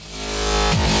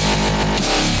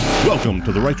Welcome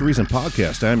to the Right to Reason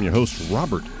podcast. I'm your host,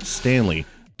 Robert Stanley.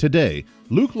 Today,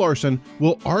 Luke Larson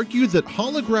will argue that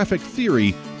holographic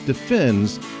theory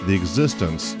defends the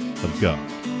existence of God.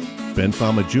 Ben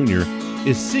Fama Jr.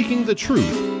 is seeking the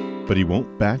truth, but he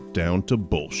won't back down to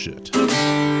bullshit. It's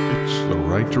the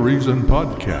Right to Reason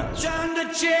podcast.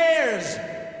 Under chairs,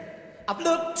 I've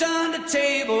looked under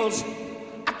tables,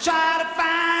 I try to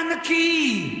find the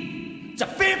key to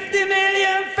 50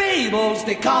 million fables.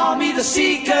 They call me the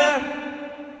seeker.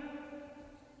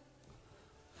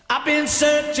 I've been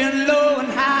searching low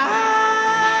and high.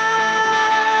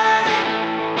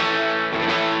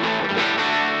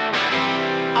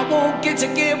 I won't get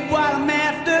what I'm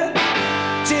after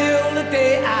till the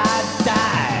day I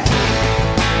die.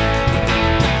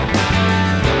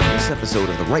 This episode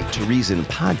of the Right to Reason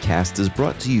podcast is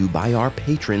brought to you by our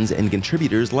patrons and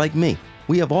contributors like me.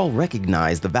 We have all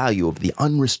recognized the value of the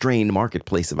unrestrained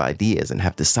marketplace of ideas and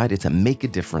have decided to make a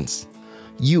difference.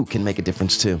 You can make a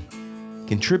difference too.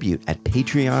 Contribute at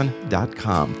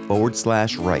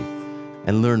patreon.com/right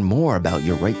and learn more about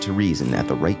your right to reason at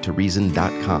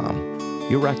therighttoreason.com.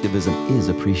 Your activism is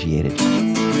appreciated.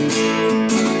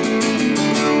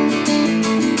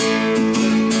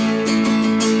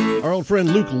 Our old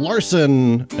friend Luke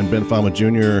Larson and Ben Fama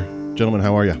Jr. Gentlemen,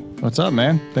 how are you? What's up,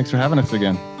 man? Thanks for having us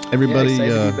again. Everybody,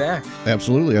 excited to be back.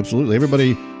 Absolutely.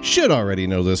 Everybody should already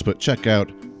know this, but check out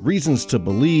Reasons to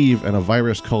Believe and a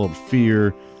Virus Called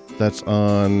Fear. That's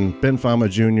on Ben Fama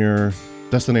Jr.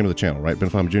 That's the name of the channel, right? Ben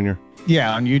Fama Jr.?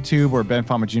 Yeah, on YouTube or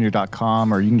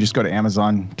benfamajr.com, or you can just go to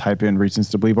Amazon, type in Reasons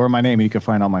to Believe, or my name, and you can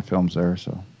find all my films there.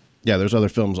 So, yeah, there's other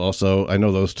films also. I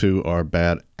know those two are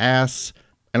badass.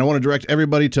 And I want to direct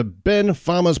everybody to Ben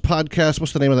Fama's podcast.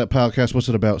 What's the name of that podcast? What's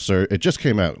it about, sir? It just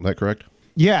came out. Is that correct?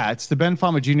 yeah, it's the Ben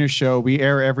Fama Jr. Show. We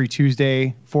air every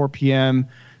Tuesday, 4 p.m.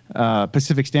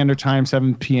 Pacific Standard Time,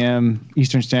 7 p.m.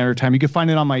 Eastern Standard Time. You can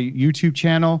find it on my YouTube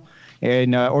channel,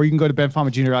 and or you can go to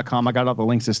benfamajr.com. I got all the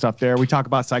links and stuff there. We talk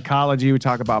about psychology. We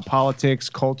talk about politics,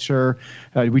 culture.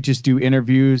 We just do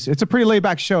interviews. It's a pretty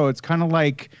laid-back show. It's kind of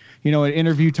like, an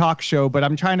interview talk show, but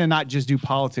I'm trying to not just do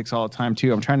politics all the time,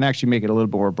 too. I'm trying to actually make it a little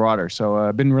bit more broader. So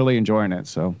I've been really enjoying it.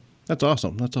 So That's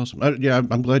awesome.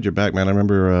 I'm glad you're back, man. I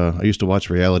remember I used to watch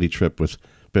Reality Trip with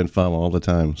Ben Fama all the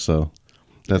time, so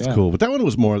that's cool. But that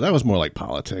was more like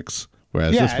politics.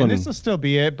 Whereas this one, and this will still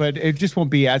be it, but it just won't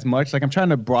be as much. Like, I'm trying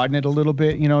to broaden it a little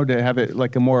bit, to have it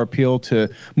like a more appeal to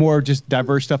more just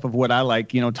diverse stuff of what I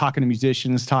like, talking to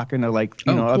musicians, talking to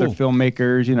other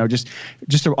filmmakers,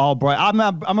 just to all broad.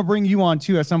 I'm gonna bring you on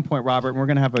too at some point, Robert, and we're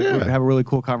gonna have a really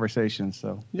cool conversation.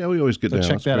 So yeah, we always get down.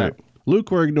 Check that out.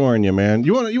 Luke, we're ignoring you, man.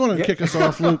 You want to kick us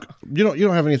off, Luke? You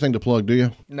don't have anything to plug, do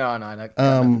you? No,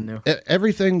 nothing new.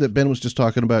 Everything that Ben was just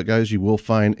talking about, guys, you will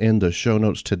find in the show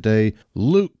notes today.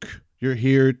 Luke, you're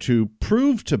here to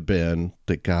prove to Ben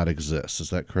that God exists. Is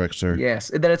that correct, sir? Yes,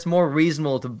 that it's more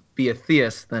reasonable to be a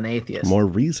theist than atheist. More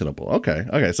reasonable. Okay.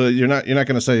 So you're not going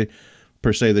to say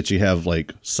per se that you have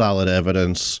like solid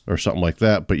evidence or something like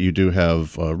that, but you do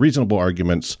have reasonable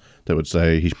arguments that would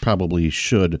say he probably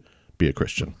should be a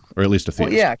Christian, or at least a theist.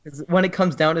 Well, yeah, because when it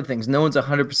comes down to things, no one's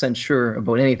 100% sure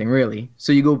about anything, really.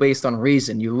 So you go based on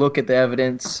reason. You look at the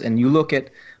evidence, and you look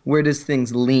at where does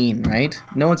things lean, right?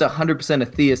 No one's 100% a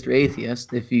theist or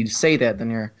atheist. If you say that, then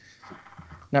you're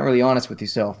not really honest with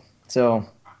yourself. So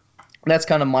that's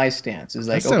kind of my stance. Is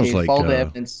like, okay, follow the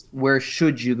evidence. Where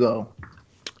should you go?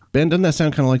 Ben, doesn't that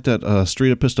sound kind of like that street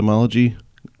epistemology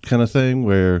kind of thing,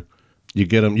 where you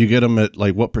get them at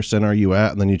like, what percent are you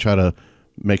at, and then you try to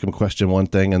make them question one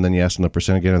thing, and then you ask them the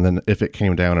percent again, and then if it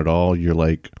came down at all, you're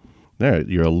like, there,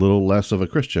 you're a little less of a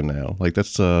Christian now. Like,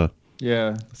 that's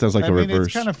yeah, sounds like a reverse.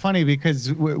 It's kind of funny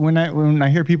because when I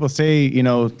hear people say,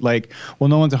 like, well,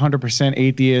 no one's 100%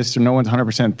 atheist or no one's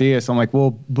 100% theist, I'm like,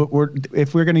 well, but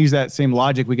if we're going to use that same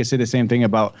logic, we could say the same thing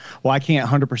about, well, I can't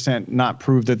 100% not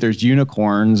prove that there's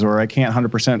unicorns, or I can't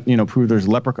 100% prove there's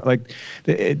leprechaun. Like,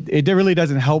 it really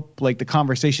doesn't help like the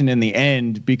conversation in the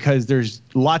end, because there's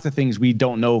lots of things we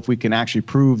don't know if we can actually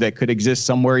prove that could exist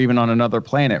somewhere, even on another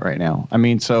planet right now. I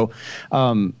mean, so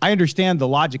I understand the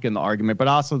logic in the argument, but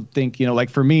I also think, like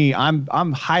for me,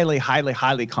 I'm highly, highly,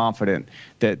 highly confident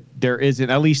that there isn't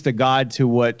at least a God to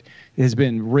what has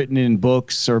been written in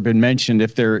books or been mentioned,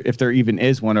 if there even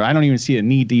is one, or I don't even see a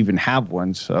need to even have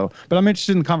one. So, but I'm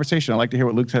interested in the conversation. I'd like to hear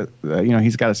what Luke said,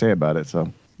 he's got to say about it. So.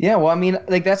 Yeah, well, I mean,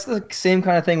 like, that's the same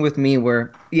kind of thing with me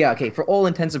where, yeah, okay, for all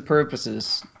intents and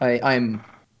purposes, I'm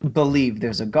believe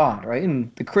there's a God, right? And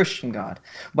the Christian God.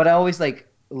 But I always like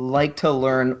to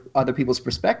learn other people's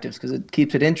perspectives, because it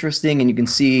keeps it interesting, and you can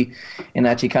see and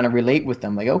actually kind of relate with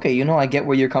them. Like, okay, I get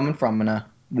where you're coming from, and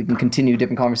we can continue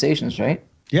different conversations, right?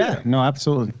 Yeah, no,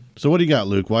 absolutely. So what do you got,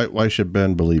 Luke? Why should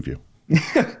Ben believe you?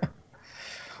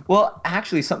 Well,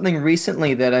 actually, something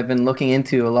recently that I've been looking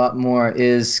into a lot more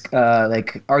is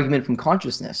like argument from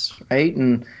consciousness, right?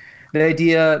 And the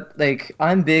idea, like,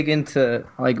 I'm big into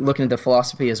like looking into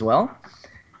philosophy as well,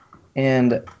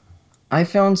 and I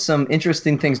found some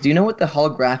interesting things. Do you know what the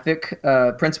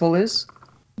holographic principle is?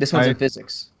 This one's in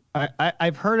physics.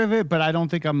 I've heard of it, but I don't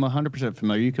think I'm 100%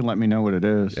 familiar. You can let me know what it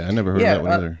is. Yeah, I never heard of that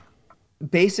one either.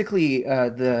 Basically,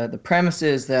 the premise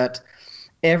is that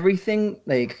everything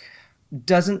like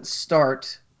doesn't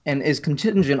start and is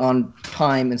contingent on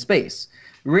time and space.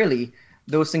 Really,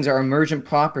 those things are emergent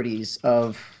properties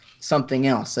of something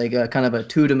else, like a kind of a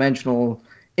two-dimensional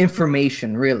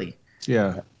information, really.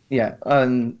 Yeah. Yeah.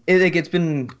 It's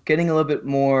been getting a little bit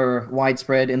more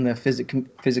widespread in the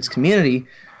physics community,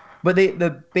 but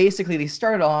they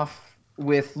started off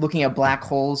with looking at black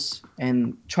holes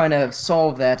and trying to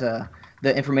solve that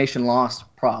the information loss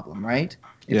problem, right?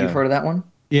 If you've heard of that one.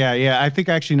 Yeah. I think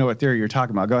I actually know what theory you're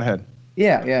talking about. Go ahead.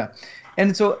 Yeah.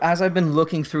 And so as I've been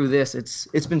looking through this,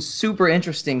 it's been super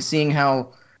interesting seeing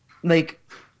how, like,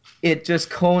 it just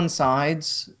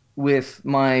coincides with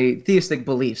my theistic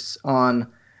beliefs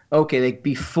on, okay, like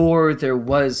before there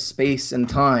was space and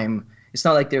time, it's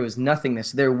not like there was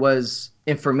nothingness. There was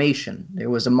information.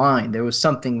 There was a mind. There was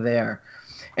something there.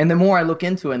 And the more I look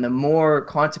into it, and the more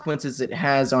consequences it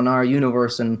has on our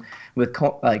universe and with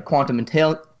like quantum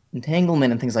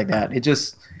entanglement and things like that,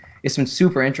 it's been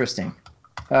super interesting.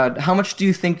 How much do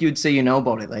you think you'd say you know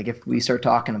about it, like if we start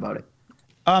talking about it?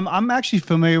 I'm actually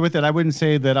familiar with it. I wouldn't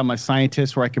say that I'm a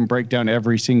scientist where I can break down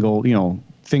every single,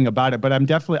 thing about it, but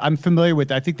I'm familiar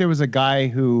with it. I think there was a guy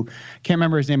who, can't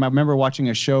remember his name. I remember watching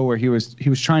a show where he was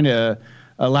trying to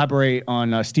elaborate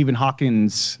on Stephen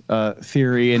Hawking's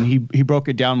theory, and he broke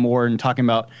it down more and talking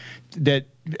about that.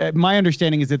 My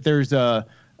understanding is that there's a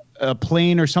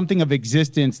plane or something of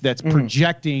existence that's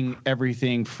projecting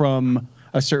everything from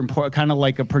a certain point, kind of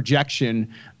like a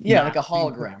projection. Yeah, like a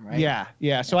hologram, right?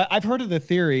 Yeah. So I've heard of the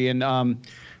theory, and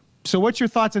so what's your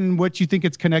thoughts on what you think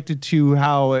it's connected to,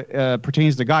 how it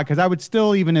pertains to God? Because I would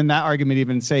still, even in that argument,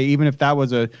 even say, even if that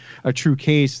was a true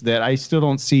case, that I still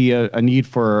don't see a need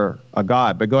for a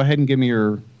God. But go ahead and give me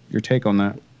your take on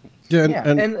that. Yeah,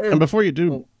 and before you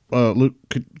do, Luke,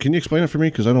 can you explain it for me?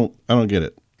 Because I don't get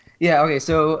it. Yeah. Okay.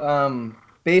 So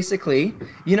basically,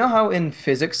 you know how in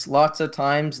physics, lots of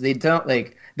times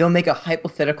they'll make a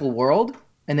hypothetical world,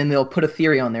 and then they'll put a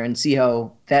theory on there and see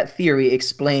how that theory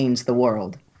explains the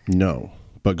world. No,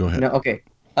 but go ahead. No, okay.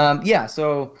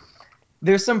 So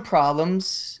there's some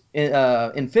problems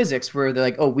in physics where they're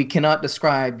like, oh, we cannot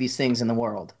describe these things in the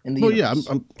world. Yeah,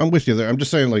 I'm with you there. I'm just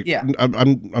saying, like, yeah.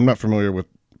 I'm not familiar with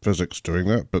physics doing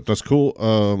that, but that's cool.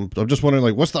 I'm just wondering,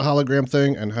 like, what's the hologram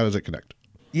thing and how does it connect?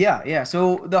 Yeah.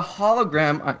 So the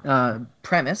hologram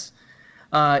premise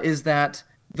is that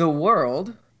the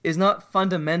world is not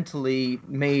fundamentally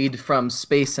made from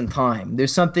space and time.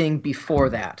 There's something before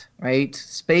that, right?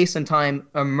 Space and time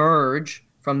emerge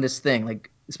from this thing.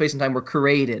 Like space and time were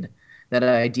created, that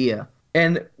idea.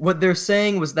 And what they're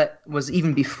saying was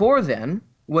even before then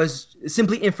was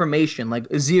simply information, like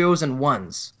zeros and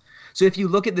ones. So if you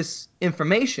look at this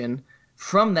information,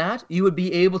 from that, you would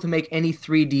be able to make any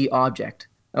 3D object.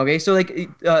 Okay, so like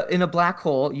in a black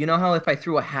hole, you know how if I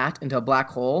threw a hat into a black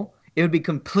hole, it would be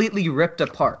completely ripped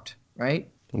apart, right?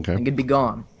 Okay. And it'd be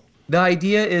gone. The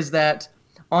idea is that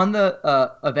on the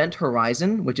event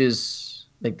horizon, which is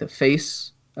like the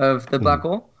face of the black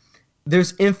hole,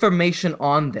 there's information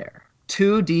on there,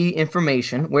 2D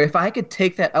information, where if I could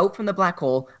take that out from the black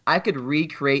hole, I could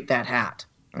recreate that hat,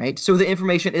 right? So the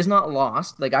information is not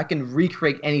lost. Like I can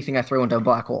recreate anything I throw into a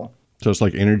black hole. So it's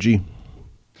like energy?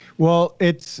 Well,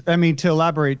 to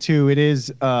elaborate too,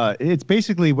 it's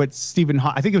basically what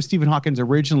I think it was Stephen Hawking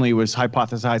originally was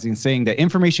hypothesizing, saying that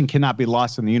information cannot be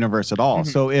lost in the universe at all. Mm-hmm.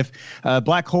 So if a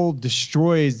black hole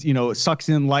destroys, sucks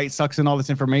in light, sucks in all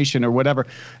this information or whatever,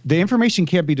 the information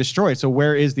can't be destroyed. So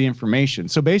where is the information?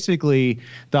 So basically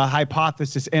the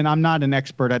hypothesis, and I'm not an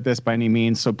expert at this by any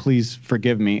means, so please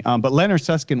forgive me. But Leonard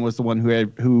Susskind was the one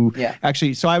who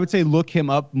actually, so I would say look him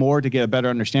up more to get a better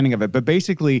understanding of it. But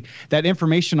basically that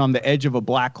information on the edge of a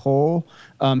black hole,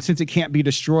 since it can't be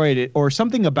destroyed, or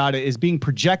something about it is being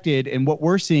projected, and what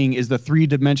we're seeing is the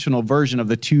 3-dimensional version of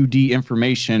the 2D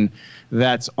information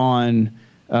that's on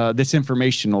this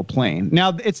informational plane.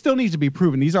 Now, it still needs to be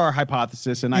proven. These are our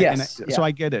hypothesis, so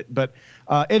I get it. But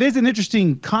it is an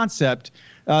interesting concept.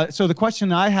 So the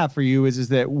question I have for you is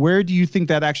that where do you think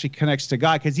that actually connects to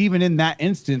God? Because even in that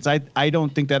instance, I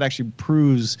don't think that actually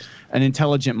proves an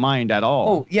intelligent mind at all.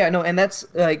 Oh, yeah, no, and that's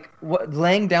like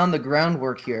laying down the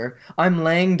groundwork here. I'm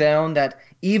laying down that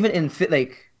even in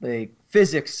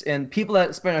physics and people that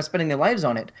are spending their lives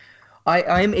on it,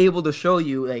 I'm able to show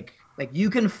you like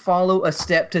you can follow a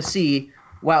step to see,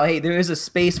 wow, hey, there is a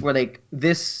space where like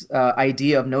this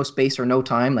idea of no space or no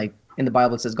time, like in the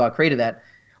Bible it says God created that.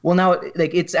 Well, now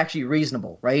it's actually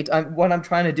reasonable, right? What I'm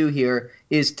trying to do here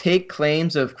is take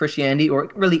claims of Christianity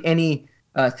or really any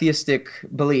theistic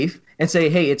belief and say,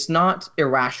 hey, it's not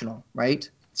irrational, right?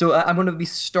 So I'm going to be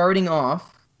starting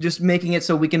off just making it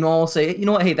so we can all say, you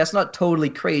know what, hey, that's not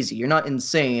totally crazy. You're not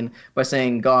insane by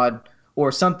saying God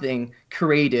or something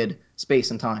created space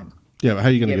and time. Yeah, but how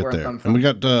are you going to get there? And we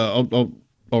got,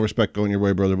 all respect going your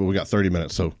way, brother, but we got 30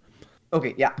 minutes, so.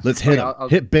 Okay, yeah. Let's hit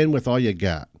hit Ben with all you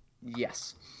got.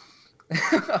 Yes.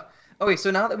 Okay,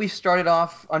 so now that we've started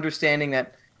off understanding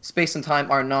that space and time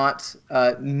are not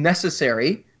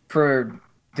necessary for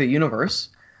the universe,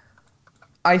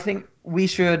 I think we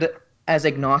should, as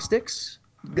agnostics,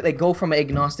 go from an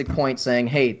agnostic point saying,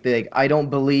 hey, I don't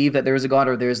believe that there is a God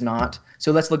or there is not,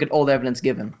 so let's look at all the evidence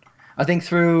given. I think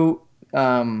through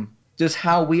just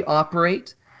how we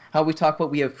operate, how we talk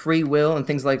about we have free will and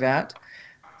things like that,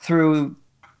 through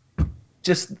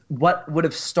just what would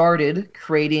have started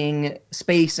creating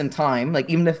space and time, like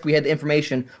even if we had the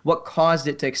information, what caused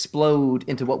it to explode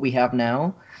into what we have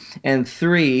now, and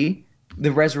 3,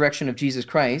 the resurrection of Jesus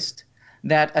Christ,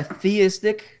 that a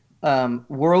theistic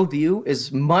worldview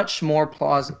is much more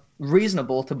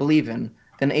reasonable to believe in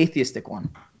than an atheistic one.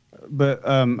 But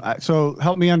so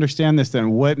help me understand this then.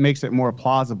 What makes it more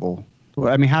plausible?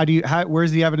 I mean,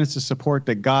 where's the evidence to support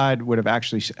that God would have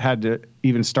actually had to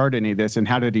even start any of this, and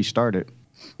how did he start it?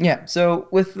 Yeah, so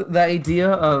with the idea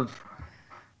of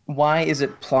why is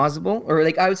it plausible, or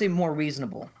I would say more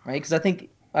reasonable, right? Because I think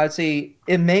I would say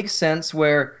it makes sense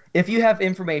where if you have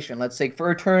information, let's say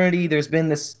for eternity, there's been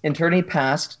this eternity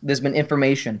past, there's been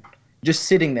information just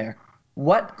sitting there.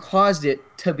 What caused it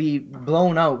to be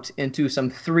blown out into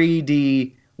some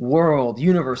 3D world,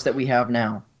 universe that we have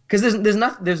now? Because there's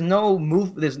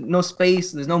no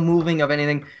space, there's no moving of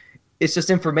anything. It's just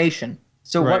information.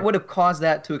 So right. What would have caused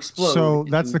that to explode? So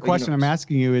that's the question I'm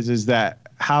asking you is that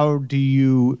how do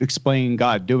you explain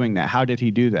God doing that? How did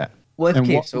he do that? Well,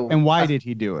 okay, and why did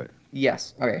he do it?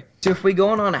 Yes. Okay. So if we go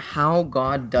on how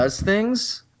God does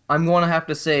things, I'm going to have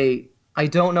to say I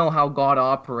don't know how God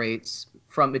operates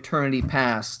from eternity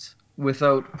past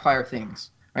without prior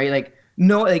things, right?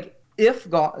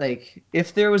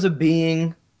 If there was a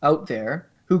being out there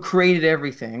who created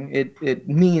everything, it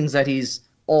means that he's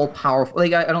all powerful. I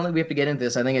don't think we have to get into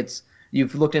this. I think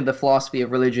you've looked into the philosophy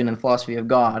of religion and philosophy of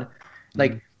God.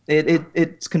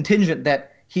 It's contingent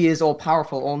that he is all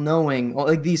powerful, all knowing,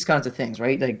 these kinds of things,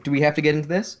 right? Do we have to get into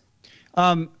this?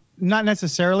 Not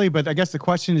necessarily, but I guess the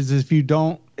question is if we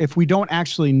don't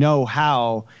actually know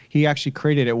how he actually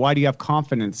created it, why do you have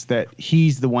confidence that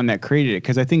he's the one that created it?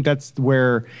 Because I think that's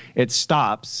where it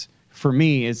stops for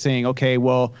me, is saying, okay,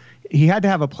 well, he had to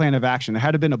have a plan of action. There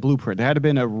had to have been a blueprint. There had to have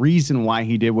been a reason why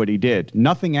he did what he did.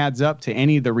 Nothing adds up to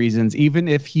any of the reasons, even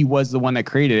if he was the one that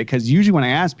created it. Because usually when I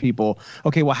ask people,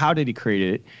 okay, well, how did he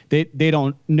create it? They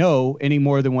don't know any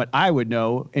more than what I would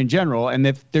know in general. And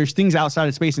if there's things outside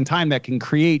of space and time that can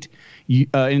create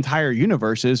entire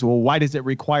universes, well, why does it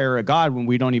require a God when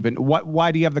we don't even?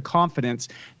 Why do you have the confidence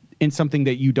in something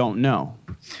that you don't know?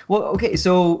 Well, okay,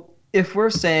 so if we're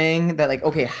saying that,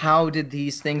 okay, how did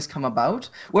these things come about?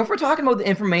 Well, if we're talking about the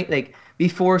information,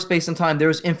 before space and time,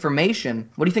 there's information.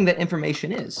 What do you think that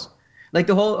information is?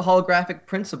 The whole holographic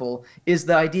principle is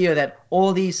the idea that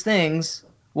all these things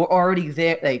were already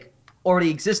there, already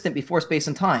existent before space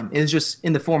and time. It was just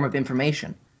in the form of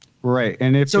information. Right,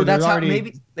 and if so it that's already, how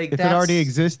maybe if it already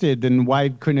existed, then why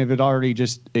couldn't it already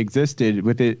just existed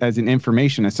with it as an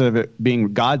information instead of it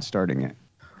being God starting it?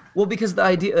 Well, because the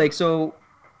idea, so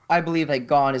I believe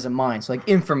God is a mind, so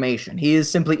information. He is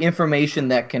simply information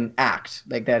that can act,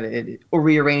 that it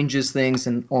rearranges things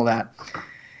and all that.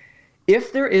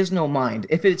 If there is no mind,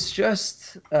 if it's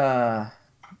just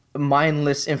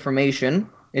mindless information,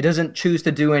 it doesn't choose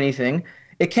to do anything.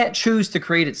 It can't choose to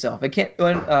create itself. It can't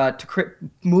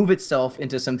move itself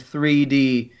into some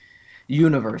 3D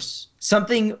universe.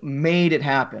 Something made it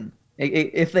happen.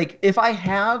 If I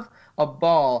have a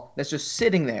ball that's just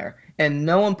sitting there and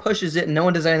no one pushes it and no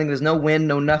one does anything, there's no wind,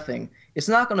 no nothing, it's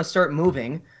not going to start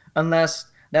moving unless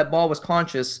that ball was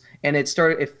conscious, and it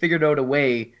figured out a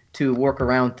way to work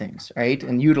around things, right,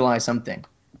 and utilize something.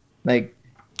 Like,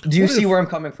 do you see where I'm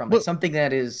coming from? Like something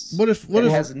that has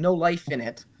no life in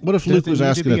it. What if Luke was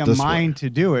asking it this way? There needs to be a mind to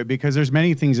do it, because there's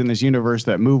many things in this universe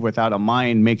that move without a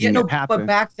mind making it happen. But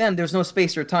back then, there's no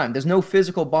space or time. There's no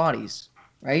physical bodies,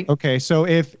 right? Okay, so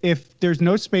if there's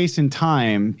no space and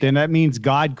time, then that means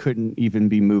God couldn't even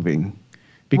be moving.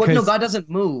 Because no, God doesn't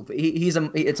move.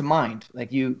 It's a mind.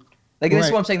 This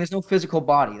is what I'm saying. There's no physical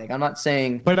body. Like, I'm not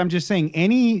saying. But I'm just saying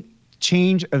any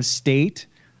change of state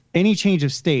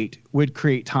would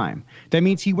create time. That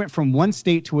means he went from one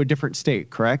state to a different state,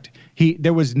 correct?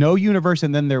 There was no universe,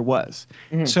 and then there was.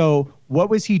 Mm-hmm. So what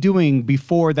was he doing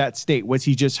before that state? Was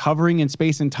he just hovering in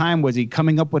space and time? Was he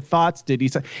coming up with thoughts?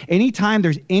 Anytime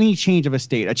there's any change of a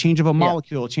state, a change of a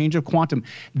molecule, a change of quantum,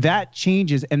 that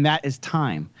changes, and that is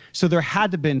time. So there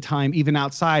had to have been time even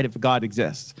outside if God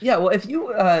exists. Yeah, well, if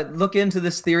you look into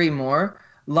this theory more,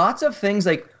 lots of things,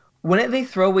 like when they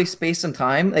throw away space and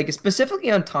time, like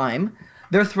specifically on time,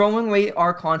 they're throwing away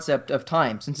our concept of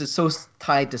time, since it's so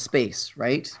tied to space,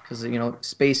 right? Because,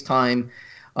 space, time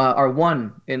are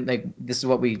one, and like this is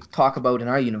what we talk about in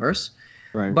our universe.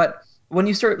 Right. But when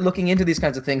you start looking into these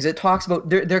kinds of things, it talks about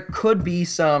there could be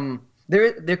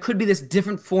this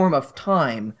different form of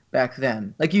time back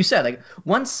then. Like you said, like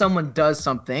once someone does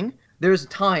something, there's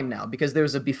time now, because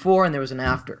there's a before and there was an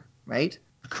after, right?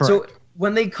 Correct. So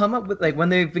when they come up with, like, when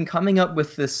they've been coming up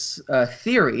with this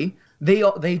theory,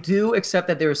 they do accept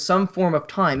that there is some form of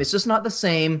time. It's just not the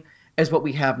same as what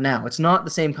we have now. It's not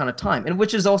the same kind of time, and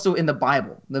which is also in the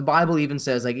Bible. The Bible even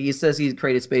says, like, he says he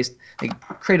created space, like,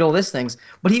 created all these things,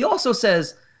 but he also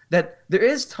says that there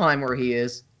is time where he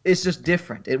is. It's just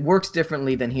different. It works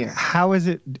differently than here. How is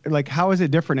it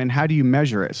different, and how do you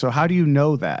measure it? So how do you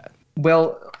know that?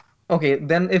 Well, okay,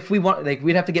 then if we want, like,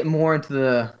 we'd have to get more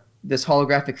into this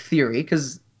holographic theory,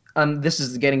 because this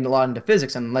is getting a lot into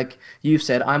physics, and like you've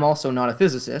said, I'm also not a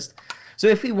physicist. So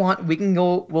if we want,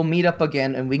 we'll meet up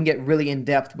again, and we can get really in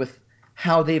depth with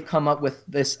how they've come up with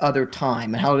this other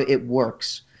time and how it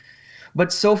works.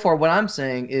 But so far, what I'm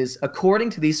saying is, according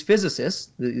to these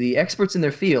physicists, the experts in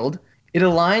their field, it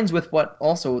aligns with what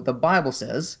also the Bible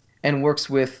says, and works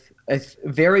with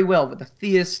very well with a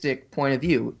theistic point of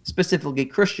view, specifically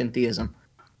Christian theism.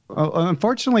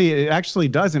 Unfortunately, it actually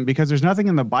doesn't, because there's nothing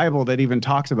in the Bible that even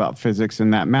talks about physics in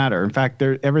that matter. In fact,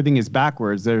 everything is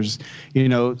backwards. There's,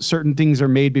 certain things are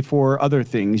made before other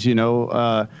things,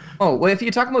 well, if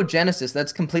you're talking about Genesis,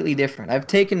 that's completely different. I've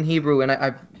taken Hebrew, and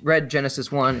I've read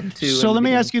Genesis 1 and 2. So let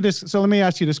me ask you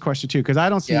this question too, because I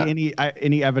don't see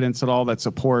any evidence at all that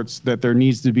supports that there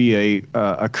needs to be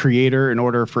a creator in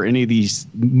order for any of these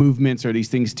movements or these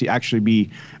things to actually be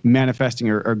manifesting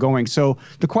or going. So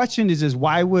the question is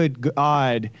why would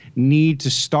God need to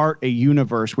start a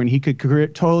universe when he could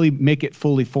totally make it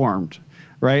fully formed,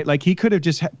 right? Like, he could have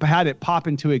just had it pop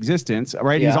into existence,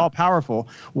 right? Yeah. He's all powerful.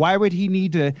 Why would he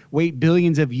need to wait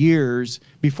billions of years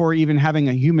before even having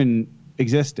a human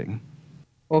existing?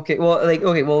 Do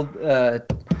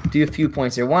a few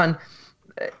points here. One,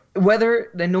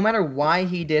 no matter why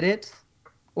he did it,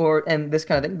 and this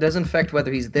kind of thing doesn't affect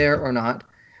whether he's there or not.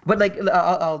 But like,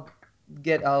 I'll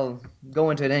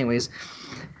go into it anyways.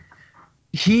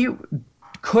 He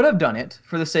could have done it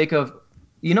for the sake of,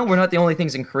 we're not the only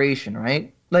things in creation,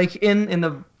 right? Like in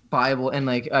the Bible, and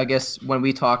like, I guess when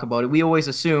we talk about it, we always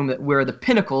assume that we're the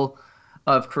pinnacle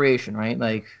of creation, right?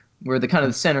 Like, we're the kind of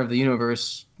the center of the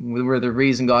universe. We're the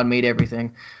reason God made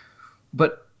everything.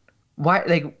 But why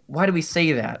do we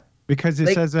say that? Because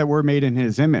it says that we're made in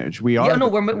his image. We are. Yeah, no,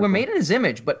 we're made in his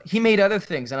image, but he made other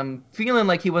things, and I'm feeling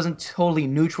like he wasn't totally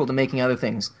neutral to making other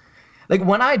things. Like,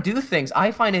 when I do things,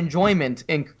 I find enjoyment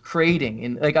in creating.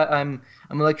 And like, I'm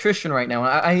an electrician right now.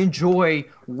 I enjoy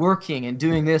working and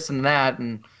doing this and that,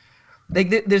 and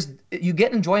like, you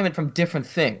get enjoyment from different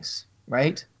things,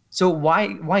 right? So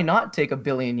why not take 1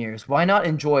 billion years? Why not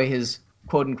enjoy his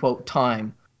quote unquote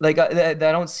time? Like, I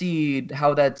don't see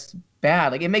how that's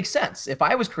bad. Like, it makes sense. If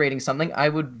I was creating something, I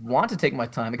would want to take my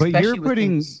time. But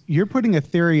you're putting a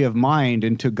theory of mind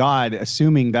into God,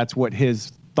 assuming that's what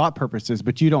his thought purposes,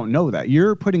 but you don't know that.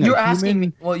 You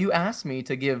asked me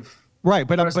to give. Right,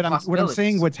 but what I'm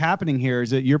saying, what's happening here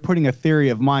is that you're putting a theory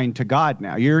of mind to God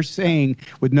now. You're saying,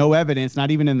 with no evidence,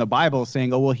 not even in the Bible,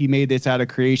 saying, "Oh, well, he made this out of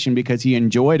creation because he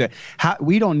enjoyed it."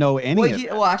 We don't know any of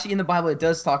that. Well, actually, in the Bible, it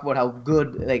does talk about how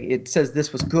good. Like, it says,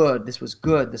 "This was good. This was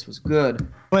good. This was good."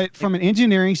 But from an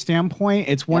engineering standpoint,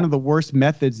 it's one of the worst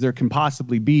methods there can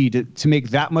possibly be to make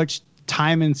that much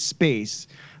time and space.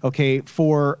 Okay,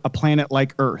 for a planet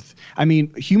like Earth. I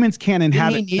mean, humans can't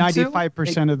inhabit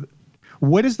 95% of.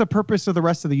 What is the purpose of the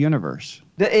rest of the universe?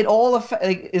 It all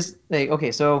is like,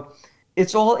 okay, so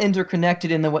it's all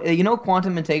interconnected in the way,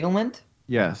 quantum entanglement?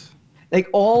 Yes. Like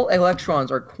all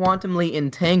electrons are quantumly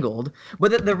entangled,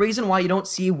 but the reason why you don't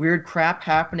see weird crap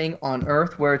happening on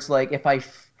Earth where it's like if I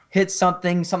hit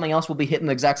something else will be hit in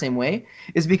the exact same way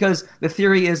is because the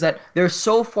theory is that they're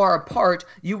so far apart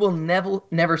you will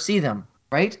never see them,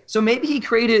 right? So maybe he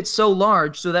created it so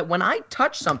large so that when I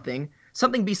touch something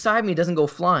beside me doesn't go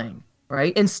flying,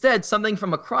 right? Instead, something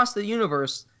from across the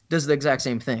universe does the exact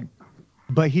same thing.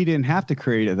 But he didn't have to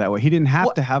create it that way. He didn't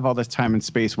have to have all this time and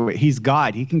space. He's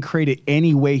God. He can create it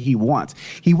any way he wants.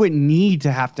 He wouldn't need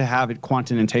to have it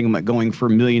quantum entanglement going for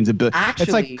millions of billions. Actually,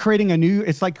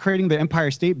 it's like creating the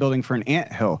Empire State Building for an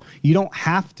anthill. You don't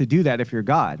have to do that if you're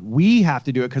God. We have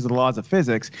to do it because of the laws of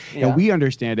physics, and we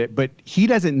understand it. But he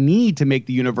doesn't need to make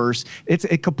the universe. It's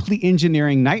a complete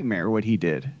engineering nightmare what he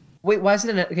did. Wait, why is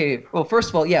it okay? Well, first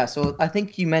of all, yeah. So I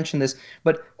think you mentioned this,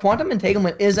 but quantum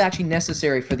entanglement is actually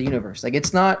necessary for the universe. Like,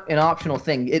 it's not an optional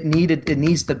thing. It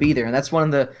needs to be there, and that's one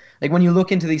of the when you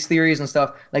look into these theories and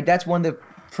stuff. Like, that's one of the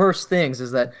first things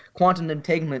is that quantum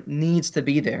entanglement needs to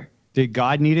be there. Did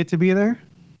God need it to be there?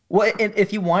 Well, if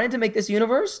he wanted to make this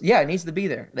universe, yeah, it needs to be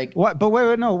there. Like what? But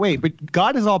wait. But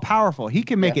God is all powerful. He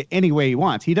can make it any way he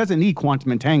wants. He doesn't need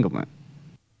quantum entanglement.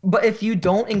 But if you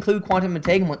don't include quantum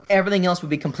entanglement, everything else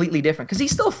would be completely different. Because he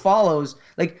still follows,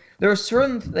 there are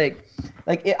certain,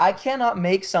 I cannot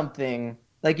make something,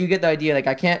 you get the idea,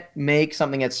 I can't make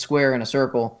something that's square in a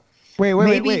circle.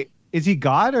 Wait. Is he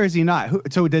God or is he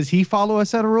not? So does he follow a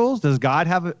set of rules? Does God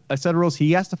have a set of rules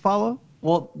he has to follow?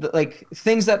 Well,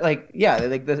 things that,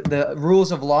 the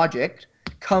rules of logic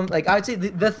come, I'd say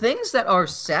the things that are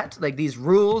set, these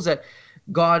rules that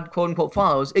God, quote unquote,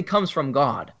 follows, it comes from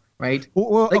God. Right?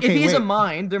 Well, if he's a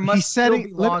mind, there must still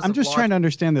be laws. I'm just trying to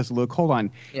understand this, Luke. Hold on.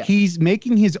 Yeah. He's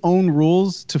making his own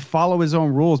rules to follow his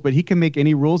own rules, but he can make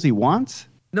any rules he wants?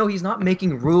 No, he's not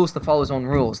making rules to follow his own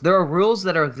rules. There are rules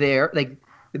that are there,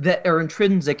 that are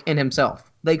intrinsic in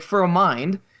himself. For a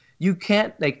mind, you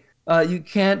can't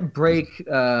break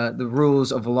the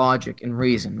rules of logic and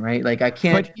reason, right? I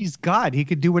can't. But he's God. He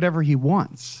could do whatever he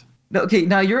wants. Okay,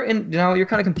 now you're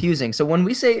kind of confusing. So when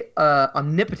we say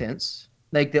omnipotence,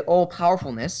 the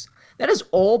all-powerfulness, that is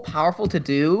all-powerful to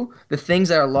do the things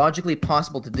that are logically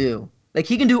possible to do.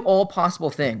 He can do all possible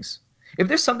things. If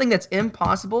there's something that's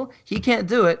impossible, he can't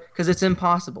do it because it's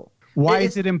impossible. Why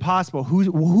is it impossible?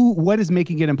 What is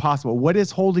making it impossible? What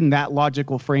is holding that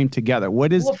logical frame together?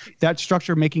 What is that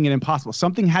structure making it impossible?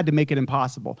 Something had to make it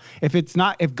impossible.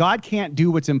 If God can't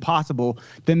do what's impossible,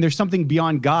 then there's something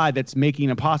beyond God that's making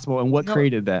it impossible. And what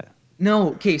created that? No,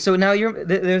 okay. So now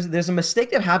there's a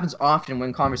mistake that happens often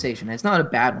when conversation. It's not a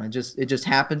bad one. It just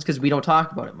happens because we don't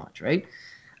talk about it much, right?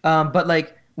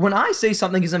 But when I say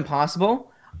something is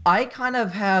impossible, I kind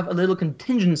of have a little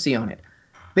contingency on it.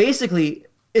 Basically,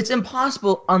 it's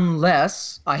impossible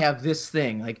unless I have this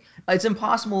thing. It's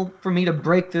impossible for me to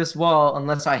break this wall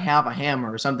unless I have a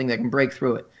hammer or something that can break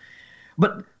through it.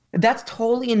 But that's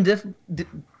totally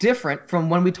different from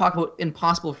when we talk about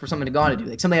impossible for something to God to do,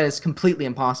 something that is completely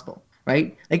impossible.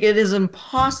 Right? It is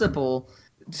impossible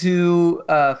to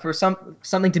for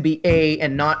something to be A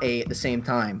and not A at the same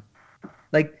time.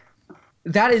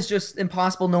 That is just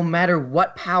impossible no matter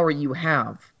what power you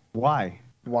have. Why?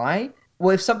 Why? Well,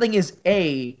 if something is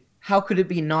A, how could it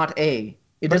be not A?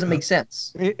 It doesn't make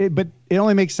sense. But it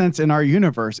only makes sense in our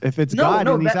universe. If it's God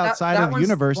and he's outside of the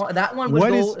universe, that one would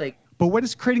go But what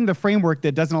is creating the framework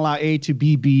that doesn't allow A to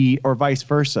be B or vice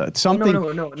versa? Something.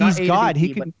 No. He's not God.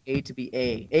 He can A to be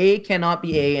A. A cannot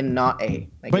be A and not A.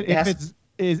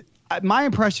 But my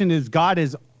impression is God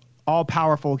is all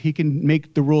powerful. He can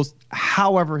make the rules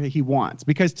however he wants.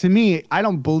 Because to me, I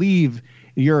don't believe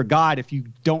you're a God if you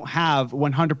don't have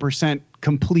 100%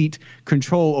 complete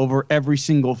control over every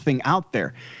single thing out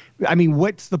there. I mean,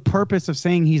 what's the purpose of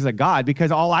saying he's a God?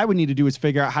 Because all I would need to do is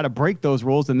figure out how to break those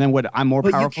rules, and then I'm more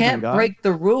powerful than God. But you can't break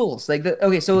the rules. If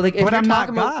but you're I'm not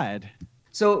talking God. About,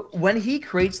 so when he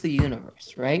creates the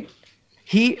universe, right?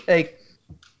 He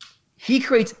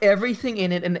creates everything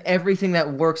in it and everything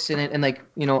that works in it, and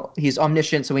he's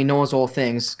omniscient, so he knows all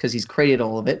things because he's created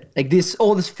all of it.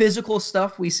 All this physical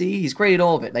stuff we see, he's created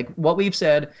all of it. What we've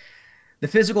said, the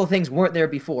physical things weren't there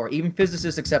before. Even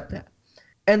physicists accept that.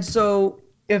 And so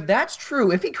if that's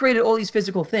true, if he created all these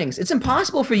physical things, it's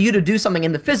impossible for you to do something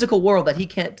in the physical world that he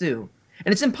can't do.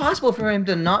 And it's impossible for him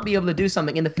to not be able to do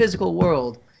something in the physical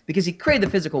world because he created the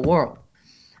physical world.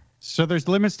 So there's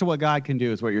limits to what God can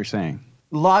do is what you're saying.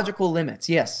 Logical limits,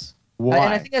 yes. Why?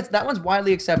 And I think that one's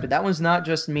widely accepted. That one's not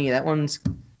just me. That one's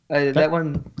That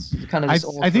one's kind of just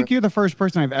I think you're the first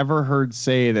person I've ever heard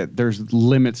say that there's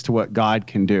limits to what God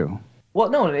can do. Well,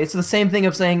 no, it's the same thing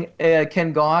of saying,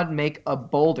 can God make a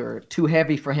boulder too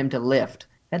heavy for him to lift?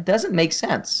 That doesn't make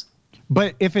sense.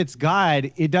 But if it's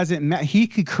God, it doesn't matter. He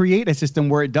could create a system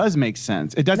where it does make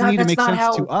sense. It doesn't need to make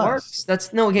sense to us. Works.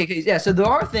 That's no okay. Yeah, so there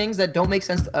are things that don't make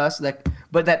sense to us,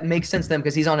 but that makes sense to them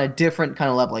because he's on a different kind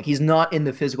of level. Like he's not in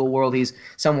the physical world; he's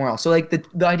somewhere else. So like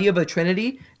the idea of a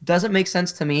Trinity doesn't make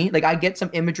sense to me. Like I get some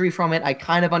imagery from it. I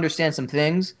kind of understand some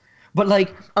things, but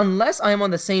like unless I am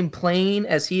on the same plane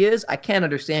as he is, I can't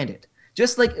understand it.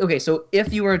 Just like okay, so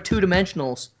if you were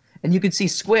two-dimensionals and you could see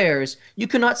squares, you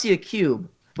could not see a cube.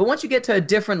 But once you get to a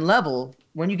different level,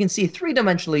 when you can see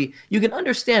three-dimensionally, you can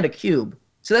understand a cube.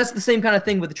 So that's the same kind of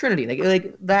thing with the Trinity,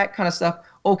 like that kind of stuff.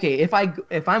 Okay, if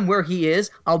I'm where he is,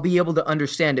 I'll be able to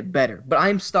understand it better. But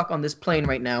I'm stuck on this plane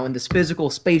right now in this physical,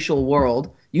 spatial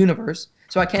world, universe,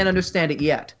 so I can't understand it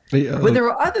yet. But there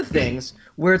are other things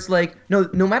where it's like, no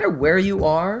matter where you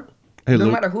are, no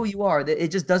matter who you are, it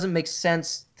just doesn't make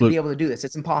sense to be able to do this.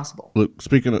 It's impossible. Look,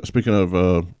 speaking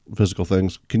of physical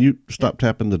things, can you stop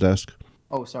tapping the desk?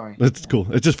 Oh, sorry. It's cool.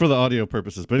 It's just for the audio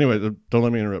purposes. But anyway, don't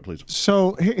let me interrupt, please.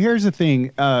 So here's the thing.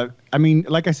 I mean,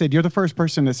 like I said, you're the first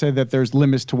person to say that there's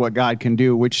limits to what God can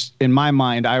do, which in my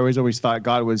mind, I always thought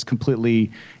God was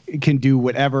can do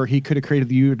whatever. He could have created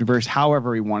the universe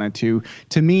however he wanted to.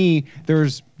 To me,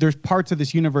 there's parts of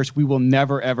this universe we will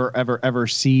never, ever, ever, ever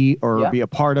see or be a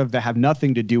part of that have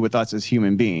nothing to do with us as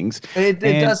human beings. It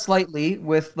does slightly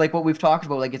with like what we've talked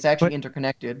about. Like it's actually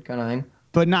interconnected kind of thing.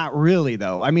 But not really,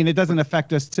 though. I mean, it doesn't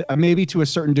affect us. Maybe to a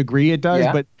certain degree it does,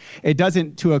 but it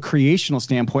doesn't to a creational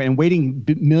standpoint. And waiting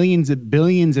millions of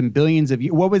billions and billions of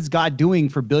years. What was God doing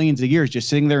for billions of years? Just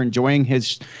sitting there enjoying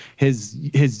his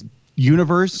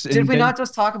universe? Did we not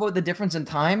just talk about the difference in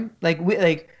time?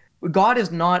 God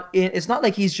is not in. It's not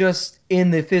like he's just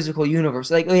in the physical universe.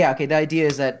 Like, the idea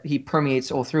is that he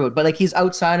permeates all through it, but like he's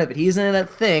outside of it. He's in that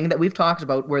thing that we've talked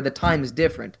about where the time is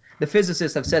different. The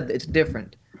physicists have said that it's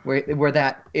different. Where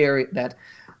that area,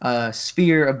 that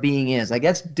sphere of being is, like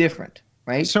that's different,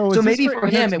 right? So maybe for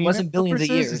him it wasn't billions of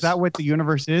years. Is that what the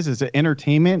universe is? Is it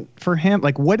entertainment for him?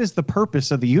 Like, what is the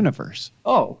purpose of the universe?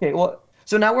 Oh, okay. Well,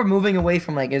 so now we're moving away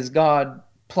from like, is God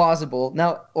plausible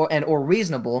now or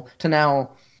reasonable to now?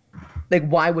 Like,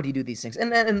 why would he do these things?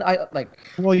 And I like.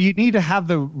 Well, you need to have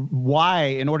the why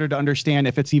in order to understand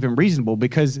if it's even reasonable.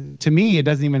 Because to me, it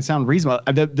doesn't even sound reasonable.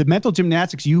 The mental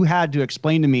gymnastics you had to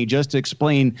explain to me just to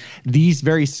explain these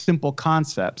very simple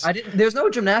concepts. There's no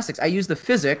gymnastics. I use the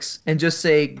physics and just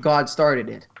say God started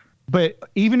it. But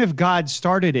even if God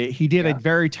started it, he did a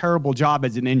very terrible job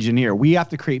as an engineer. We have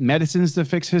to create medicines to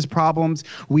fix his problems.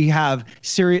 We have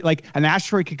like an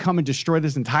asteroid could come and destroy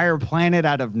this entire planet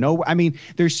out of nowhere. I mean,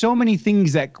 there's so many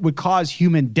things that would cause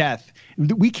human death.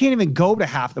 We can't even go to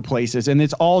half the places, and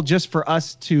it's all just for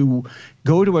us to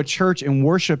go to a church and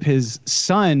worship his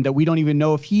son that we don't even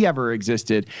know if he ever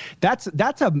existed. That's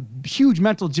a huge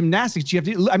mental gymnastics. You have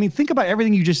to, I mean, think about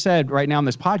everything you just said right now in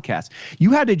this podcast.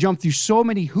 You had to jump through so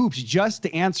many hoops just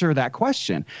to answer that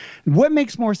question. What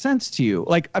makes more sense to you?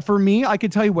 Like for me, I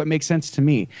could tell you what makes sense to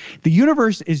me. The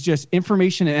universe is just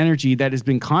information and energy that has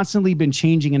been constantly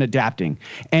changing and adapting.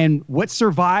 And what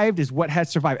survived is what has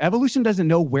survived. Evolution doesn't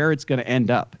know where it's going to end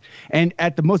up. And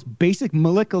at the most basic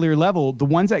molecular level, the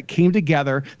ones that came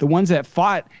together, the ones that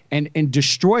fought and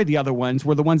destroyed the other ones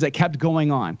were the ones that kept going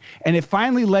on. And it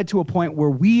finally led to a point where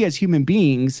we as human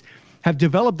beings have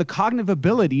developed the cognitive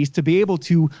abilities to be able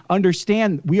to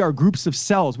understand we are groups of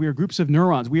cells, we are groups of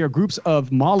neurons, we are groups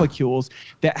of molecules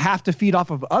that have to feed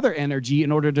off of other energy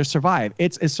in order to survive.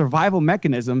 It's a survival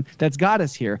mechanism that's got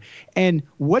us here. And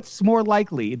what's more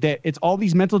likely, that it's all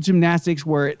these mental gymnastics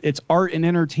where it's art and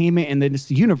entertainment and then it's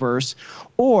the universe,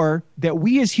 or that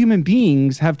we as human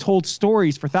beings have told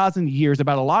stories for thousands of years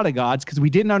about a lot of gods because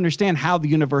we didn't understand how the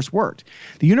universe worked.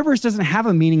 The universe doesn't have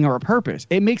a meaning or a purpose.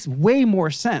 It makes way more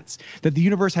sense that the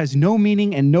universe has no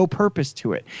meaning and no purpose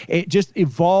to it. It just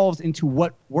evolves into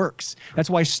what works. That's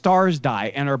why stars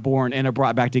die and are born and are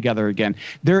brought back together again.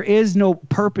 There is no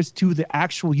purpose to the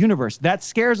actual universe. That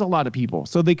scares a lot of people.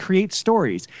 So they create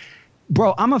stories.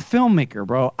 Bro, I'm a filmmaker,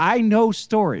 bro. I know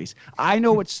stories. I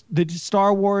know what's the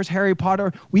Star Wars, Harry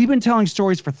Potter. We've been telling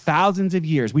stories for thousands of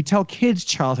years. We tell kids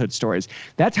childhood stories.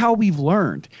 That's how we've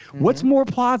learned. Mm-hmm. What's more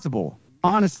plausible,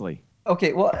 honestly?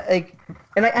 Okay, well, like,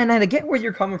 and I get where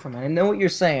you're coming from, and I know what you're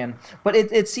saying, but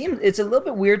it seems it's a little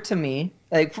bit weird to me.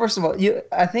 Like, first of all,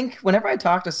 I think whenever I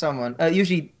talk to someone,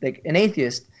 usually like an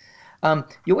atheist,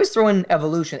 you always throw in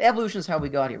evolution. Evolution is how we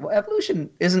got here. Well,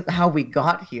 evolution isn't how we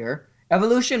got here.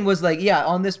 Evolution was like,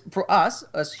 for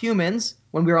us, humans,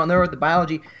 when we were on Earth, the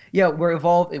biology, yeah, we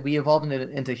evolved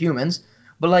into humans,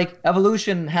 but like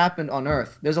evolution happened on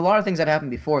Earth. There's a lot of things that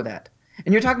happened before that.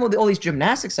 And you're talking about all these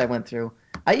gymnastics I went through.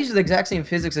 I used the exact same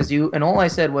physics as you, and all I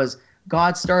said was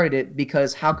God started it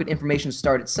because how could information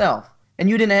start itself? And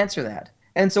you didn't answer that.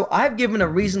 And so I've given a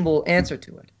reasonable answer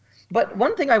to it. But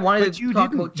one thing I wanted to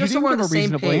talk about, just so we're on the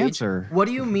same page, answer. What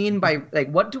do you mean by,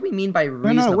 what do we mean by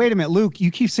reasonable? No, wait a minute, Luke.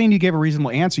 You keep saying you gave a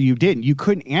reasonable answer. You didn't. You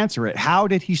couldn't answer it. How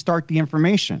did he start the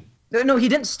information? No, he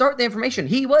didn't start the information.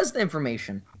 He was the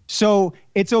information. So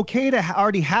it's okay to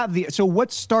already have so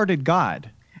what started God?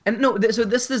 And no, so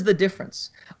this is the difference.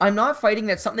 I'm not fighting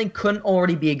that something couldn't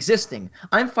already be existing.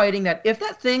 I'm fighting that if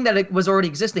that thing that it was already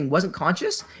existing wasn't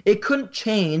conscious, it couldn't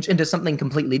change into something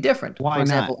completely different. Why For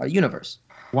example, not? Our universe.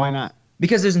 Why not?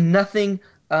 Because there's nothing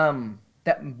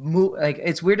that move. Like,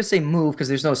 it's weird to say move because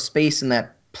there's no space in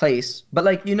that place. But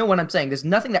like, you know what I'm saying? There's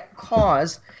nothing that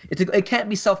caused it. It can't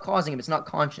be self-causing if it's not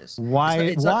conscious.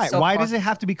 Why? Why does it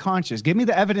have to be conscious? Give me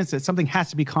the evidence that something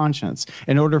has to be conscious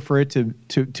in order for it to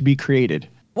be created.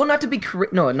 Well, not to be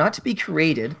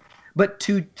created, but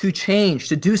to change,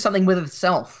 to do something with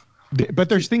itself. But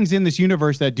there's things in this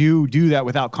universe that do that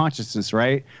without consciousness,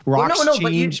 right? Rocks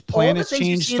change, planets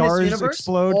change, stars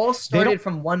explode. All started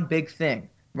from one big thing,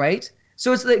 right?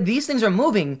 So it's like these things are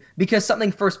moving because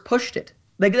something first pushed it.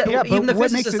 Like, yeah, even the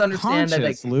what makes physicists it understand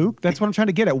conscious, that. Like, Luke, that's what I'm trying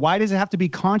to get at. Why does it have to be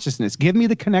consciousness? Give me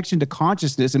the connection to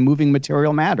consciousness and moving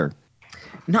material matter.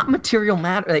 Not material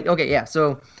matter. Like, okay, yeah.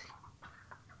 So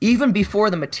even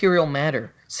before the material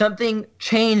matter, something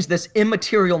changed this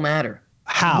immaterial matter.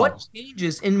 How? What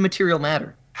changes in material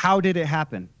matter? How did it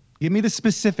happen? Give me the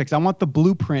specifics. I want the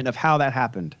blueprint of how that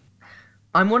happened.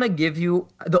 I'm going to give you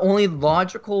the only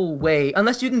logical way,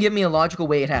 unless you can give me a logical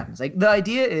way it happens. Like, the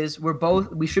idea is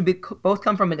we should both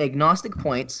come from an agnostic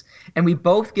points, and we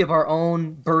both give our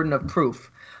own burden of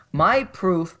proof. My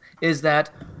proof is that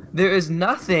there is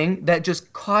nothing that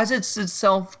just causes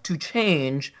itself to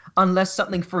change unless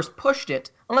something first pushed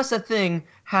it, unless that thing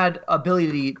had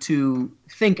ability to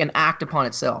think and act upon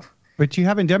itself. But you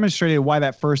haven't demonstrated why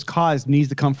that first cause needs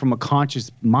to come from a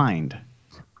conscious mind.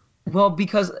 Well,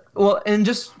 and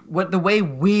just the way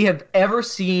we have ever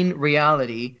seen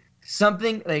reality,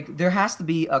 something like there has to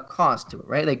be a cause to it,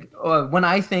 right? Like when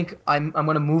I think I'm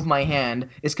going to move my hand,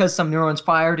 it's because some neurons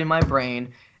fired in my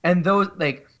brain, and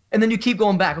and then you keep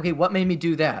going back. Okay, what made me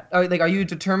do that? Are you a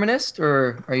determinist,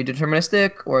 or are you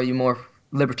deterministic, or are you more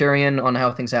libertarian on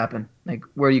how things happen? Like,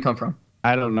 where do you come from?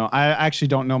 I don't know. I actually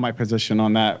don't know my position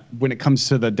on that when it comes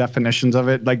to the definitions of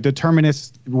it. Like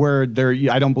determinist,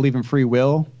 I don't believe in free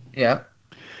will. Yeah.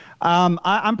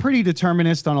 I'm pretty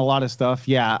determinist on a lot of stuff.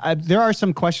 Yeah, there are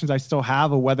some questions I still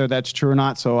have of whether that's true or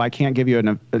not, so I can't give you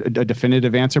a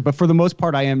definitive answer. But for the most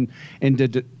part, I am into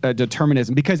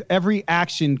determinism because every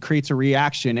action creates a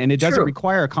reaction, and it doesn't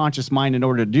require a conscious mind in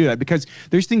order to do that. Because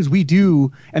there's things we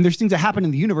do, and there's things that happen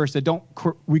in the universe that don't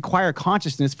require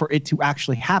consciousness for it to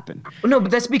actually happen. No,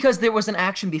 but that's because there was an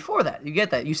action before that. You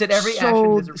get that? You said every action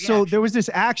is a reaction. So there was this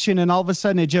action, and all of a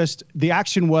sudden, the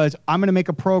action was, I'm going to make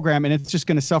a program, and it's just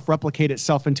going to self-replicate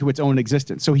itself into its own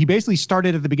existence. So he basically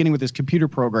started at the beginning with this computer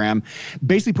program,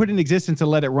 basically put it in existence and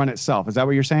let it run itself. Is that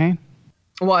what you're saying?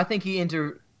 Well, I think he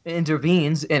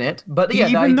intervenes in it, but yeah,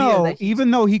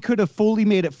 even though he could have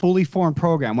made it fully formed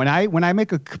program. When I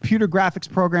make a computer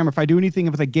graphics program, if I do anything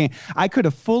with a game, I could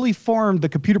have fully formed the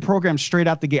computer program straight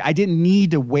out the gate. I didn't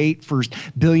need to wait for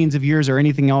billions of years or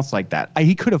anything else like that.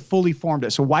 He could have fully formed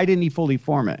it. So why didn't he fully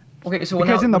form it? Okay, so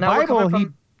because in the Bible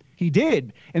he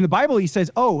did. In the Bible, he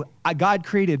says, God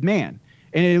created man,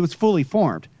 and it was fully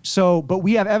formed. So, but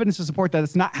we have evidence to support that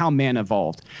it's not how man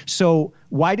evolved. So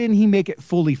why didn't he make it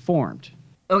fully formed?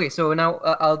 Okay, so now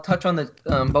I'll touch on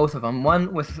both of them.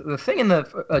 One, with the thing in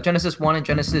the Genesis 1 and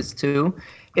Genesis 2,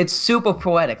 it's super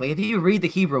poetic. Like, if you read the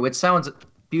Hebrew, it sounds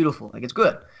beautiful. Like, it's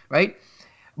good, right?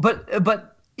 But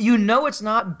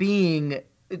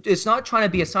it's not trying to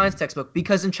be a science textbook,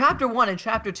 because in chapter 1 and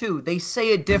chapter 2, they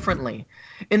say it differently.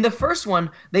 In the first one,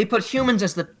 they put humans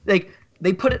as the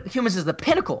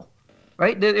pinnacle,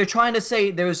 right? They're trying to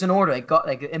say there's an order,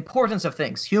 like importance of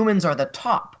things. Humans are the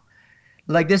top.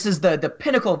 Like, this is the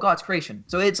pinnacle of God's creation.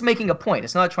 So it's making a point.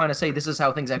 It's not trying to say this is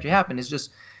how things actually happen. It's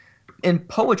just, in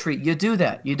poetry, you do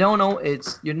that. You don't know,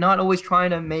 you're not always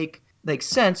trying to make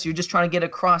sense. You're just trying to get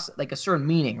across a certain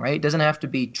meaning, right? It doesn't have to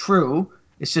be true.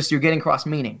 It's just you're getting across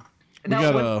meaning. We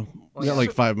got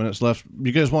like 5 minutes left.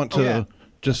 You guys want to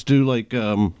just do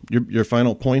your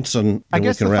final points, and I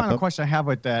guess we can the wrap final up? question I have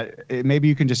with that, maybe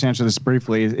you can just answer this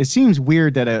briefly. It seems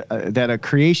weird that a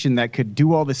creation that could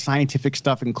do all this scientific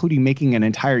stuff, including making an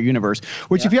entire universe,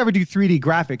 which if you ever do 3D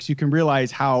graphics, you can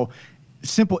realize how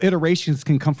simple iterations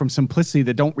can come from simplicity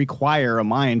that don't require a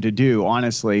mind to do,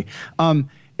 honestly.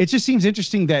 It just seems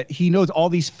interesting that he knows all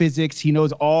these physics, he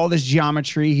knows all this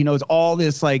geometry, he knows all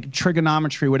this like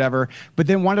trigonometry, whatever, but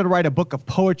then wanted to write a book of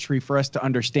poetry for us to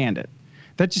understand it.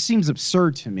 That just seems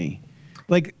absurd to me.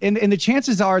 Like, and the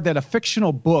chances are that a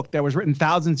fictional book that was written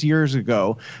thousands of years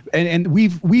ago, and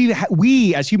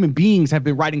we as human beings have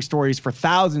been writing stories for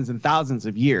thousands and thousands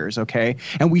of years, okay?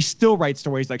 And we still write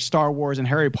stories like Star Wars and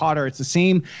Harry Potter. It's the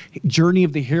same journey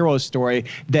of the hero story,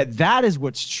 that is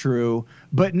what's true,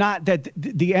 but not that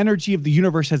the energy of the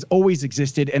universe has always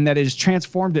existed and that it has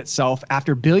transformed itself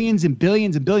after billions and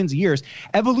billions and billions of years.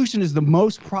 Evolution is the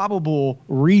most probable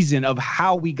reason of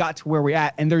how we got to where we're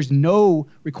at, and there's no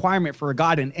requirement for a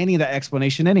God in any of that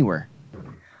explanation anywhere.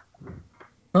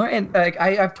 All right, and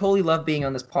I've totally loved being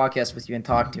on this podcast with you and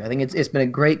talking to you. I think it's been a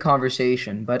great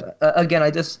conversation. But again,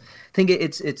 I just think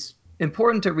it's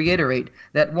important to reiterate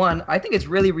that, one, I think it's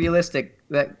really realistic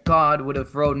that God would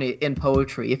have written it in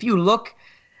poetry. If you look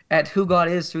at who God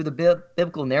is through the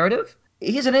biblical narrative,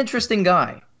 he's an interesting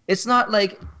guy. It's not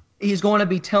like he's going to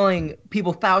be telling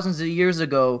people thousands of years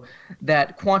ago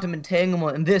that quantum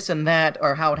entanglement and this and that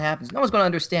are how it happens. No one's going to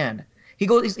understand. He's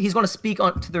going to speak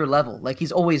on to their level, like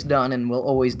he's always done and will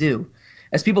always do.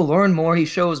 As people learn more, he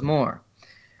shows more.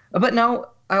 But now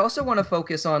I also want to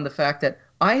focus on the fact that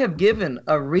I have given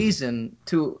a reason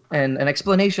to and an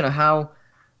explanation of how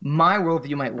my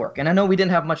worldview might work. And I know we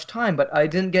didn't have much time, but I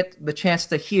didn't get the chance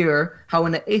to hear how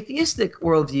in an atheistic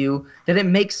worldview that it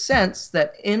makes sense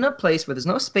that in a place where there's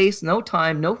no space, no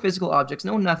time, no physical objects,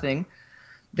 no nothing,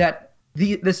 that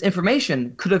this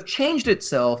information could have changed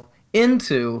itself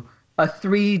into a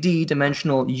 3D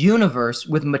dimensional universe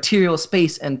with material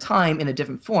space and time in a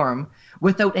different form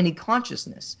without any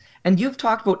consciousness. And you've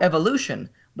talked about evolution,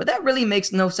 but that really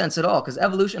makes no sense at all, because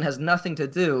evolution has nothing to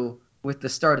do with the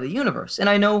start of the universe. And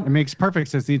I know it makes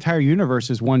perfect sense. The entire universe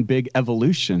is one big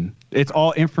evolution. It's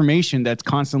all information that's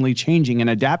constantly changing and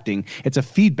adapting. It's a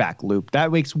feedback loop.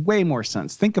 That makes way more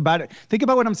sense. Think about it. Think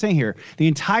about what I'm saying here. The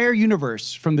entire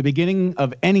universe from the beginning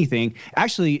of anything,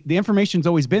 actually the information's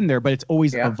always been there, but it's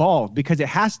always evolved because it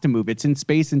has to move. It's in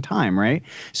space and time, right?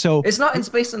 So it's not in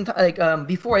space and time. Like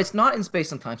before, it's not in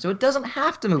space and time, so it doesn't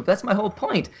have to move. That's my whole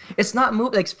point. It's not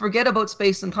move. Like, forget about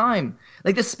space and time.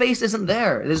 Like, the space isn't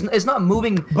there. It's not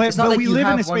moving. But like we live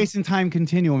in a space and time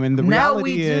continuum, and the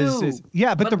reality is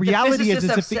yeah. But the reality is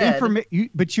if the information.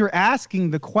 But you're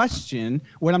asking the question.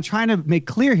 What I'm trying to make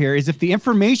clear here is if the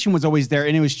information was always there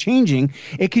and it was changing,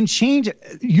 it can change.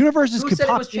 Universes could pop. Who said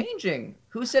it was changing?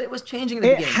 Who said it was changing in the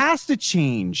beginning? It has to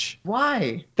change.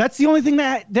 Why? That's the only thing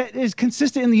that is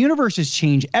consistent in the universe is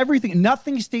change. Everything,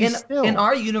 nothing stays still. In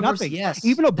our universe, nothing. Yes.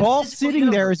 Even a ball sitting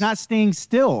there is not staying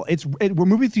still. We're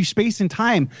moving through space and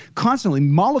time constantly.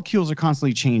 Molecules are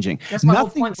constantly changing. That's my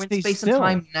nothing whole point. We're in space still.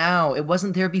 and time now. It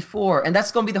wasn't there before. And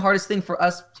that's going to be the hardest thing for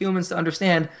us humans to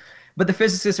understand. But the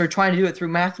physicists are trying to do it through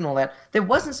math and all that. There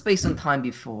wasn't space and time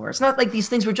before. It's not like these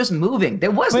things were just moving.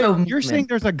 There was no movement. You're saying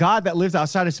there's a God that lives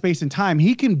outside of space and time.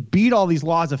 He can beat all these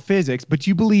laws of physics, but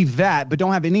you believe that, but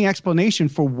don't have any explanation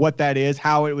for what that is,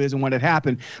 how it is, and what it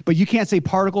happened. But you can't say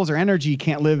particles or energy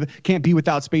can't be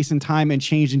without space and time and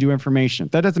change into information.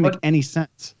 That doesn't make any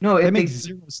sense. No, it makes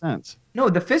zero sense. No,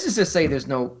 the physicists say there's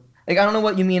no. Like, I don't know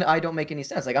what you mean. I don't make any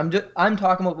sense. Like, I'm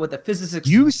talking about what the physicists.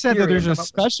 You said that there's a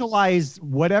specialized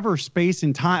whatever space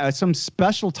and time, some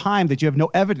special time that you have no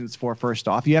evidence for. First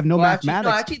off, you have no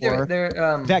mathematics for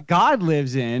that God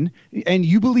lives in, and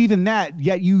you believe in that.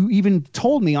 Yet you even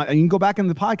told me, and you can go back in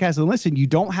the podcast and listen. You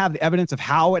don't have the evidence of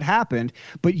how it happened,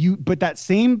 but that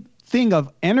same thing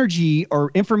of energy or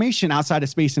information outside of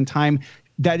space and time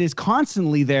that is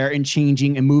constantly there and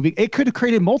changing and moving. It could have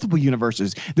created multiple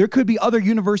universes. There could be other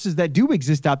universes that do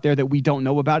exist out there that we don't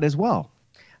know about as well.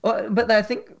 Well, but I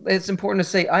think it's important to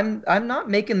say I'm not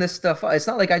making this stuff up. It's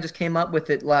not like I just came up with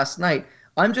it last night.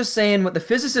 I'm just saying what the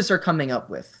physicists are coming up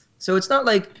with. So it's not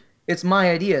like it's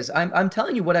my ideas. I'm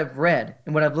telling you what I've read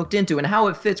and what I've looked into and how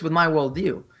it fits with my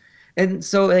worldview. And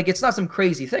so, like, it's not some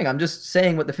crazy thing. I'm just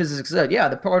saying what the physicists said. Yeah,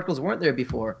 the particles weren't there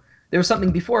before. There was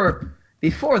something before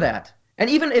that. And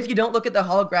even if you don't look at the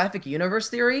holographic universe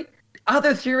theory,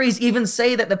 other theories even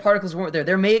say that the particles weren't there.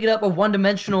 They're made up of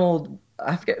one-dimensional,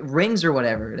 I forget, rings or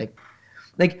whatever.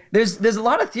 Like there's a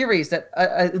lot of theories that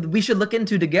we should look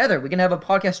into together. We can have a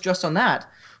podcast just on that.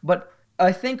 But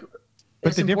I think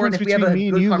But the difference between me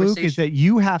and you, Luke, is that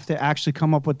you have to actually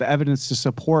come up with the evidence to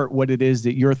support what it is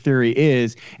that your theory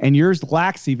is, and yours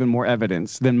lacks even more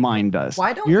evidence than mine does.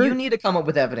 Why don't you need to come up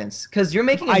with evidence? Because you're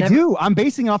making I do. I'm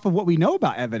basing off of what we know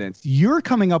about evidence. You're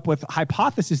coming up with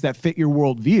hypotheses that fit your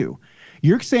worldview.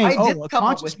 You're saying, a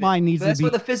conscious mind needs to be... That's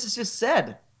what the physicist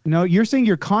said. No, you're saying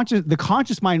the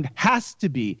conscious mind has to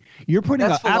be. You're putting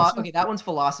okay, that one's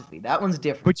philosophy. That one's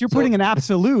different. But you're putting an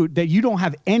absolute that you don't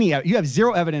have you have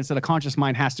zero evidence that a conscious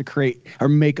mind has to create or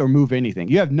make or move anything.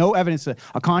 You have no evidence that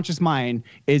a conscious mind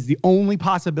is the only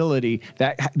possibility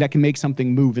that can make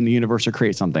something move in the universe or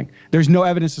create something. There's no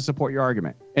evidence to support your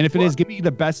argument. And if it is, give me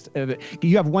the best of it.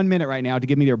 You have 1 minute right now to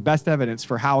give me your best evidence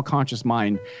for how a conscious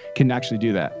mind can actually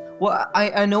do that. Well,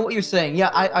 I know what you're saying. Yeah,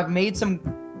 I've made some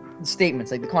statements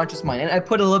like the conscious mind, and I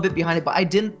put a little bit behind it, but I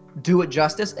didn't do it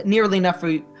justice nearly enough for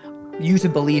you to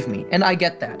believe me, and I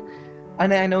get that.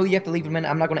 And I know you have to leave in a minute.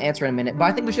 I'm not going to answer in a minute, but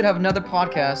I think we should have another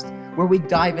podcast where we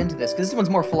dive into this, because this one's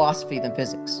more philosophy than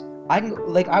physics. I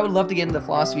would love to get into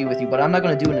philosophy with you, but I'm not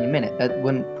going to do it in a minute. That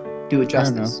wouldn't do it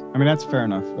justice. I mean, that's fair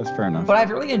enough. But I've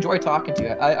really enjoyed talking to you.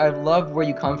 I love where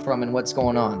you come from and what's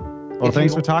going on. Well,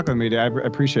 thanks for talking with me. I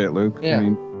appreciate it, Luke.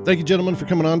 Yeah. Thank you, gentlemen, for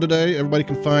coming on today. Everybody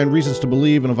can find Reasons to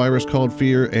Believe in a Virus Called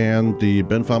Fear and the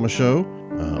Ben Fama Show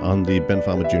on the Ben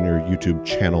Fama Jr. YouTube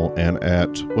channel and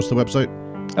at, what's the website?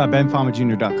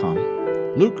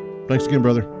 benfamajr.com. Luke, thanks again,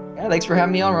 brother. Yeah, thanks for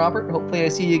having me on, Robert. Hopefully I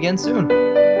see you again soon.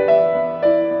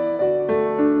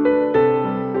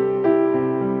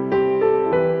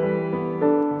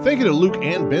 Thank you to Luke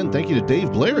and Ben. Thank you to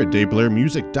Dave Blair at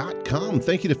DaveBlairMusic.com.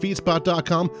 Thank you to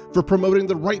Feedspot.com for promoting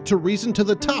the Right to Reason to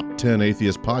the top 10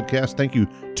 atheist podcast. Thank you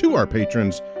to our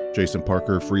patrons, Jason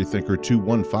Parker,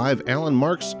 Freethinker215, Alan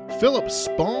Marks, Philip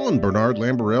Spawn, Bernard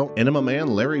Lamberell, Enema Man,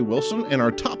 Larry Wilson, and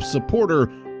our top supporter,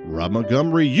 Rob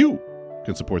Montgomery. You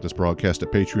can support this broadcast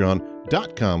at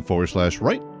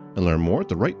patreon.com/right and learn more at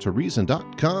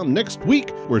therighttoreason.com. Next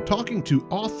week, we're talking to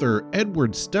author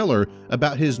Edward Steller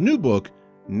about his new book,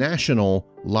 National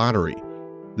Lottery,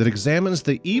 that examines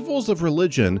the evils of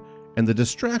religion and the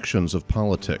distractions of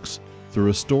politics through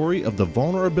a story of the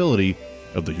vulnerability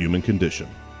of the human condition.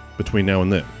 Between now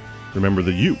and then, remember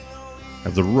that you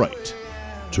have the right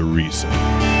to reason.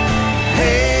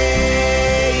 Hey!